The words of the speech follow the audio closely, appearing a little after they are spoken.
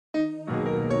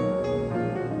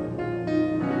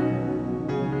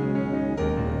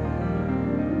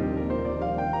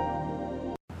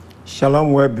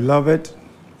Shalom, well beloved,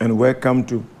 and welcome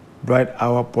to Bright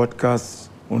Hour Podcast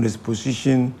on this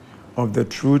position of the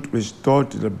truth restored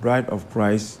to the bride of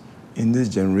Christ in this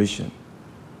generation.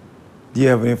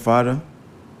 Dear Heavenly Father,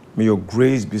 may your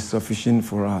grace be sufficient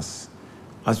for us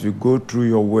as we go through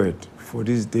your word for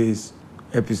this day's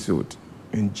episode.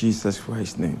 In Jesus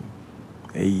Christ's name,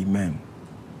 amen.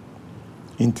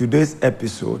 In today's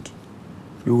episode,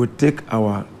 we will take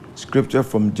our scripture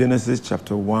from Genesis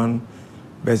chapter 1,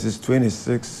 verses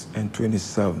 26 and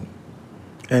 27.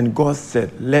 And God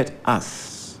said, let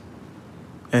us.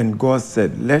 And God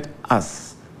said, let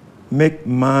us make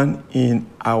man in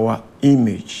our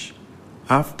image,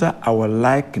 after our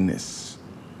likeness,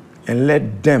 and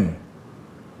let them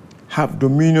have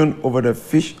dominion over the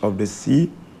fish of the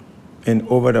sea, and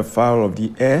over the fowl of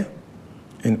the air,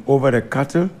 and over the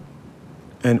cattle,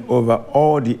 and over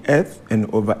all the earth,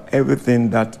 and over everything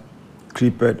that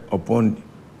creepeth upon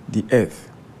the earth.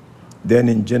 Then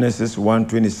in Genesis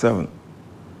 1:27,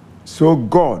 so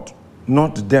God,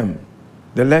 not them,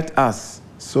 the let us,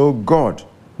 so God,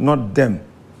 not them,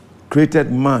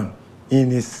 created man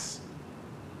in his,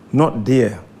 not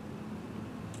there,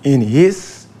 in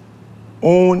his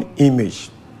own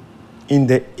image, in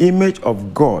the image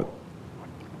of God.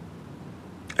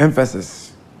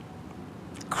 Emphasis,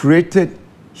 created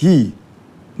he,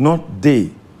 not they,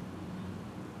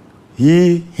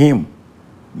 he, him.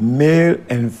 Male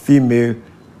and female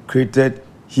created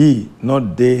he,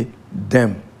 not they,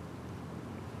 them.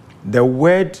 The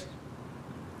word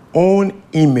own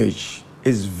image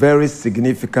is very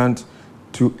significant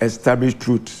to establish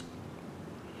truth.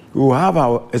 We will have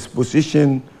our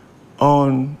exposition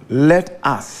on let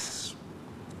us.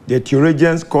 The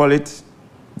theologians call it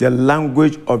the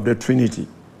language of the Trinity,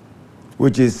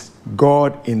 which is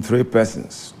God in three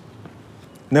persons.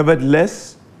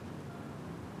 Nevertheless,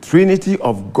 Trinity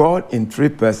of God in three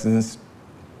persons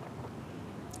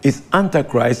is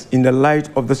Antichrist in the light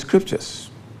of the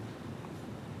scriptures.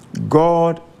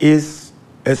 God is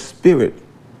a spirit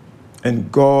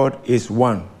and God is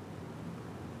one.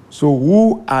 So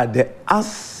who are the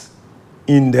us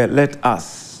in the let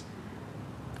us?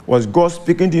 Was God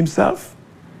speaking to himself?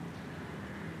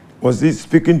 Was he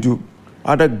speaking to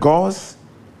other gods,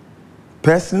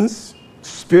 persons,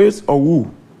 spirits, or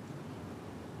who?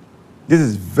 This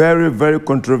is very, very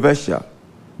controversial,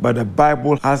 but the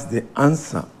Bible has the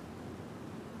answer.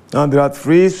 Now, there are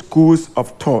three schools of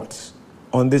thought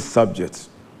on this subject.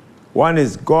 One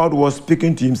is God was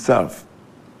speaking to himself.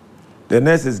 The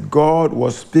next is God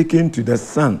was speaking to the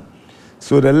Son.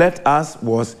 So the let us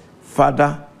was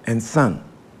Father and Son.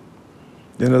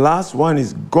 Then the last one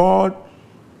is God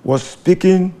was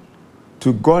speaking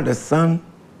to God the Son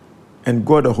and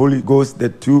God the Holy Ghost, the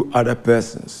two other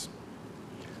persons.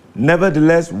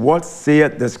 Nevertheless, what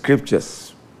saith the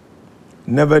scriptures?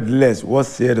 Nevertheless, what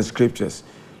saith the scriptures?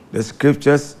 The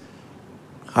scriptures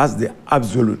has the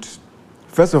absolute.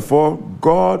 First of all,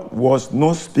 God was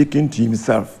not speaking to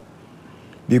himself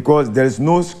because there is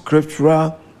no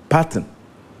scriptural pattern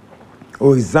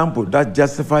or example that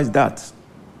justifies that.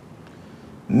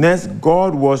 Next,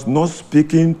 God was not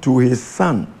speaking to his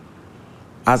Son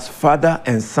as Father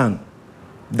and Son.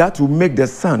 That will make the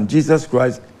Son, Jesus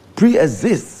Christ,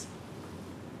 pre-exist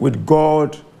with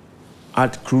God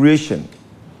at creation.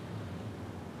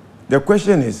 The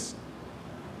question is,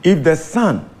 if the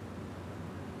Son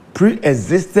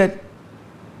pre-existed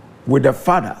with the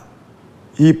Father,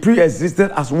 he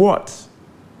pre-existed as what?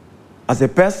 As a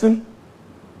person?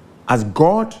 As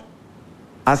God?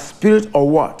 As spirit, or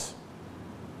what?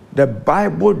 The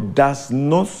Bible does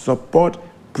not support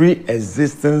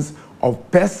pre-existence of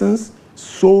persons,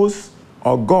 souls,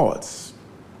 or gods.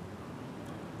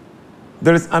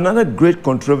 There is another great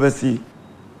controversy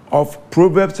of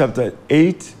Proverbs chapter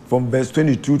 8 from verse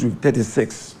 22 to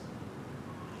 36.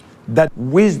 That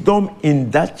wisdom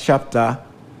in that chapter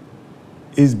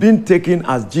is being taken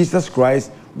as Jesus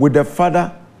Christ with the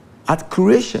Father at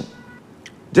creation.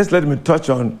 Just let me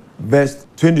touch on verse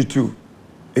 22.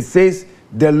 It says,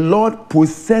 the Lord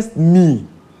possessed me.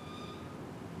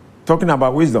 Talking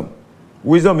about wisdom.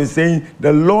 Wisdom is saying,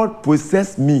 the Lord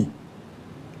possessed me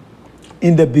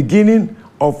in the beginning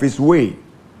of his way,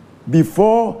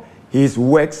 before his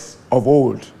works of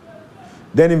old.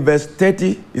 Then in verse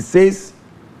 30, it says,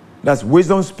 that's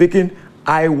wisdom speaking,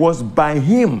 I was by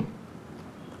him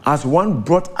as one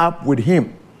brought up with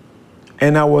him,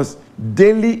 and I was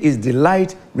daily his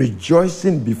delight,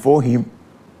 rejoicing before him.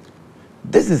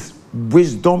 This is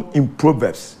wisdom in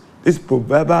Proverbs. This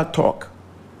proverbial talk.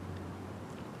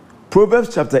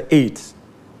 Proverbs chapter 8,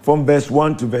 from verse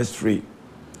 1 to verse 3.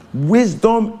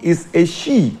 Wisdom is a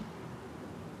she.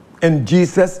 And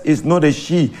Jesus is not a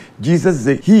she. Jesus is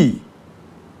a he.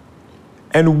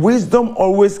 And wisdom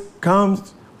always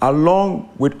comes along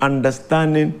with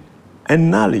understanding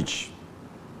and knowledge.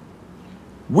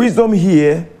 Wisdom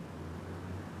here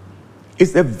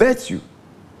is a virtue,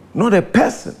 not a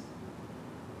person.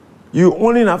 You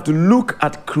only have to look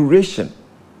at creation,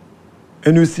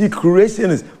 and you see creation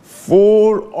is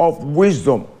full of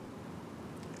wisdom.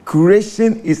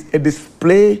 Creation is a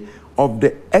display of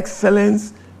the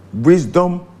excellence,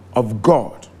 wisdom of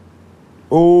God.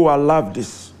 Oh, I love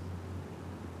this.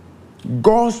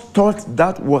 God's thought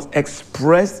that was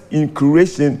expressed in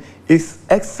creation is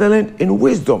excellent in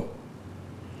wisdom.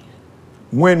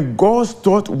 When God's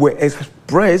thoughts were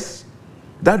expressed,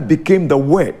 that became the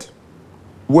word.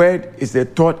 Word is a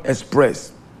thought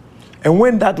expressed. And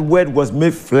when that word was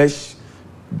made flesh,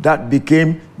 that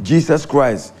became Jesus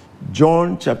Christ.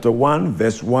 John chapter 1,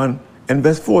 verse 1 and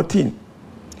verse 14.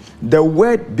 The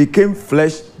word became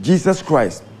flesh, Jesus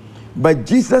Christ. But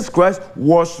Jesus Christ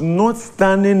was not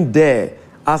standing there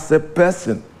as a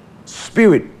person,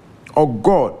 spirit, or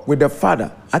God with the Father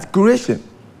at creation.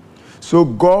 So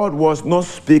God was not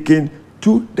speaking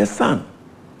to the Son.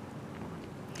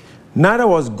 Neither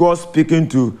was God speaking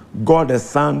to God the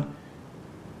Son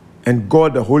and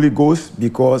God the Holy Ghost,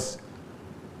 because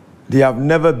they have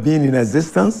never been in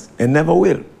existence and never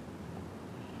will.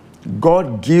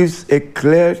 God gives a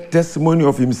clear testimony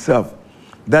of himself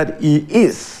that he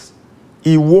is,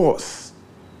 he was,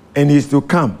 and he is to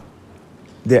come,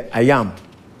 the I am.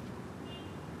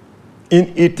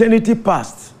 In eternity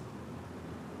past,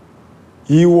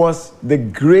 he was the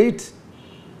great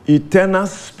eternal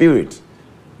spirit,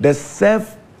 the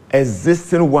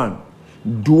self-existing one,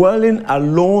 dwelling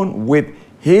alone with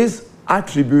his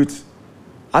attributes,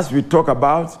 as we talked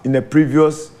about in the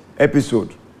previous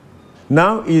episode.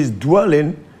 Now he is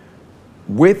dwelling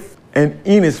with and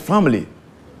in his family,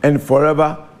 and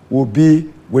forever will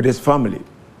be with his family.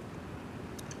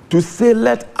 To say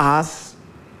 "let us"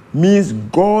 means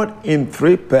God in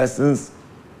three persons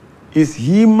is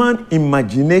human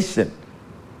imagination,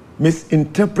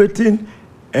 misinterpreting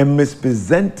and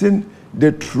mispresenting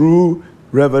the true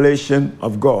revelation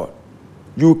of God.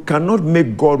 You cannot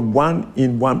make God one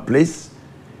in one place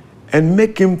and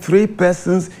make him three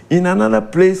persons in another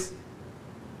place,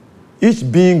 each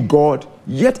being God,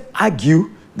 yet argue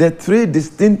that three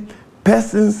distinct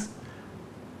persons,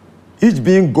 each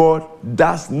being God,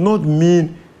 does not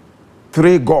mean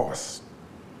three gods.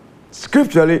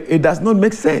 Scripturally, it does not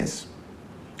make sense.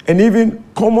 And even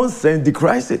common sense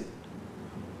decries it.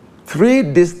 Three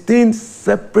distinct,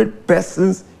 separate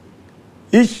persons,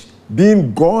 each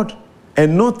being God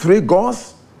and not three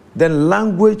gods, then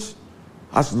language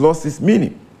has lost its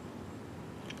meaning.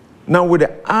 Now, with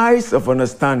the eyes of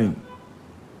understanding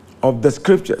of the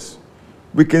scriptures,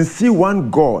 we can see one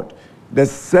God, the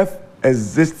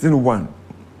self-existing one,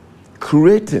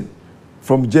 creating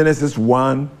from Genesis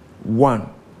 1:1.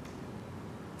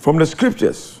 From the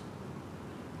scriptures,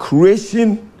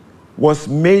 creation was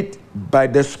made by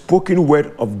the spoken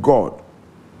word of God.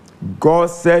 God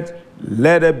said,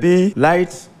 "Let there be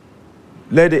light,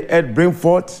 let the earth bring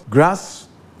forth grass,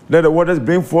 let the waters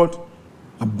bring forth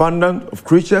abundance of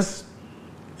creatures."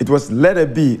 It was "let there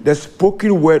be." The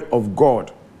spoken word of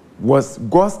God was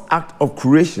God's act of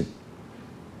creation.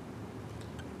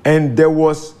 And there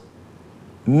was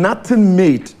nothing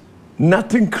made,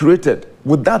 nothing created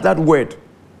without that word.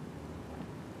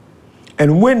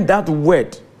 And when that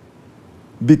word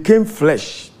became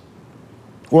flesh,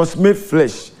 was made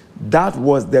flesh, that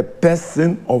was the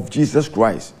person of Jesus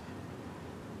Christ.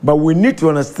 But we need to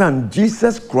understand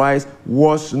Jesus Christ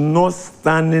was not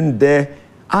standing there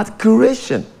at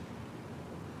creation.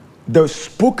 The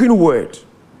spoken word,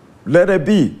 "Let it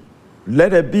be,"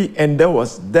 and there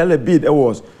was, "There be," there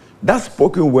was. That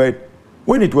spoken word,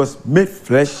 when it was made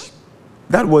flesh,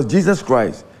 that was Jesus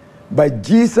Christ. But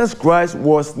Jesus Christ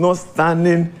was not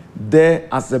standing there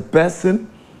as a person,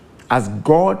 as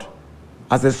God,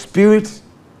 as a spirit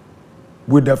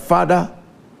with the Father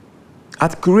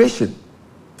at creation.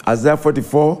 Isaiah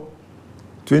 44,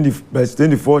 verse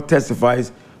 24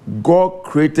 testifies, God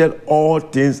created all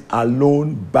things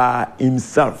alone by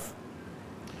himself.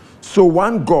 So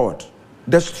one God,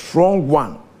 the strong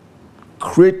one,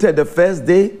 created the first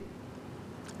day,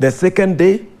 the second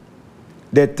day,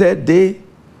 the third day,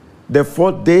 the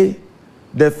fourth day,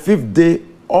 the fifth day,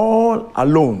 all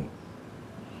alone.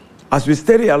 As we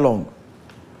study along,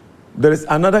 there is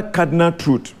another cardinal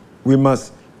truth we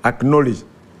must acknowledge,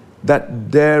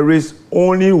 that there is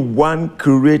only one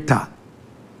creator,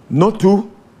 not two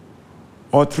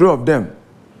or three of them.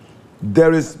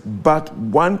 There is but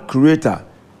one creator,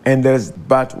 and there's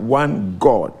but one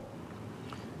God.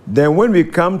 Then when we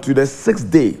come to the sixth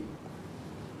day,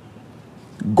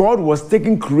 God was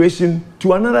taking creation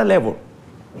to another level.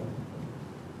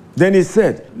 Then he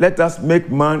said, let us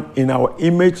make man in our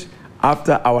image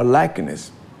after our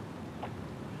likeness.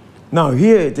 Now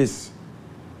here it is.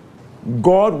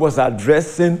 God was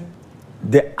addressing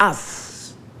the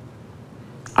us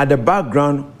at the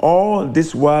background all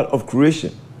this while of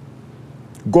creation.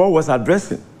 God was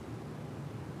addressing.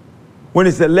 When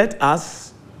he said, let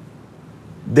us,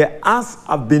 the us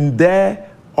have been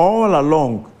there all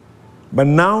along, but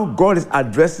now God is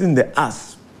addressing the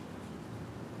us.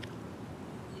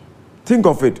 Think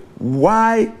of it.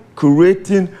 Why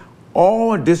creating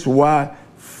all this while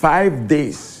 5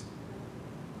 days?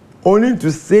 Only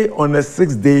to say on the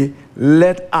sixth day,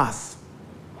 let us.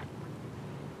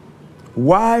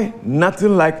 Why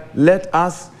nothing like let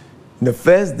us the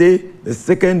first day, the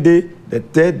second day, the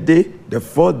third day, the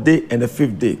fourth day, and the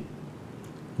fifth day?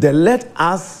 The let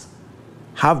us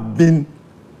have been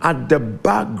at the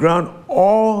background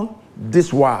all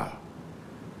this while,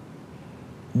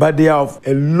 but they are of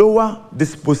a lower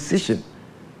disposition.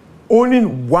 Only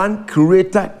one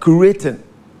creator creating.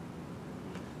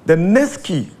 The next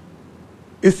key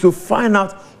is to find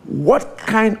out what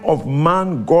kind of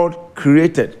man God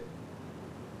created.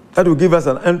 That will give us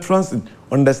an entrance in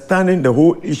understanding the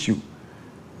whole issue.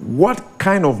 What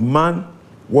kind of man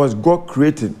was God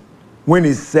creating when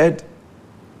he said,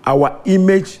 our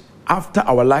image after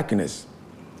our likeness?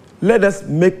 Let us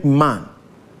make man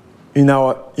in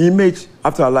our image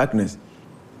after our likeness.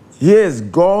 Here is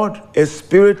God, a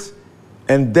spirit,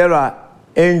 and there are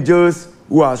angels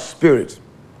who are spirit.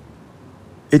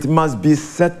 It must be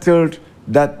settled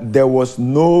that there was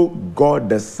no God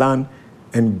the Son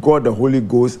and God the Holy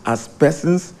Ghost as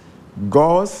persons,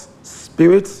 God's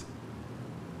spirits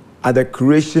at the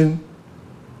creation,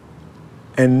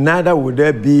 and neither would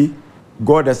there be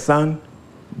God the Son,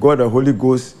 God the Holy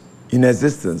Ghost in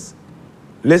existence.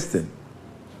 Listen,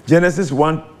 Genesis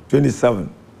 1:27,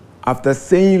 after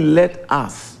saying let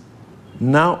us,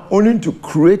 now only to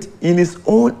create in his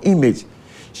own image,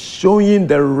 showing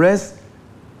the rest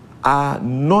are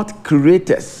not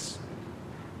creators.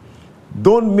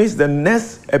 Don't miss the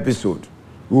next episode.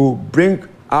 We'll bring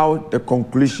out the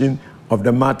conclusion of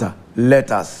the matter.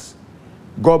 Let us.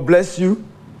 God bless you.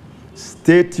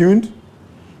 Stay tuned.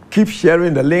 Keep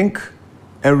sharing the link.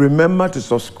 And remember to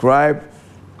subscribe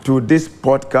to this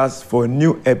podcast for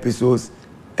new episodes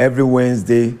every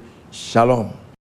Wednesday. Shalom.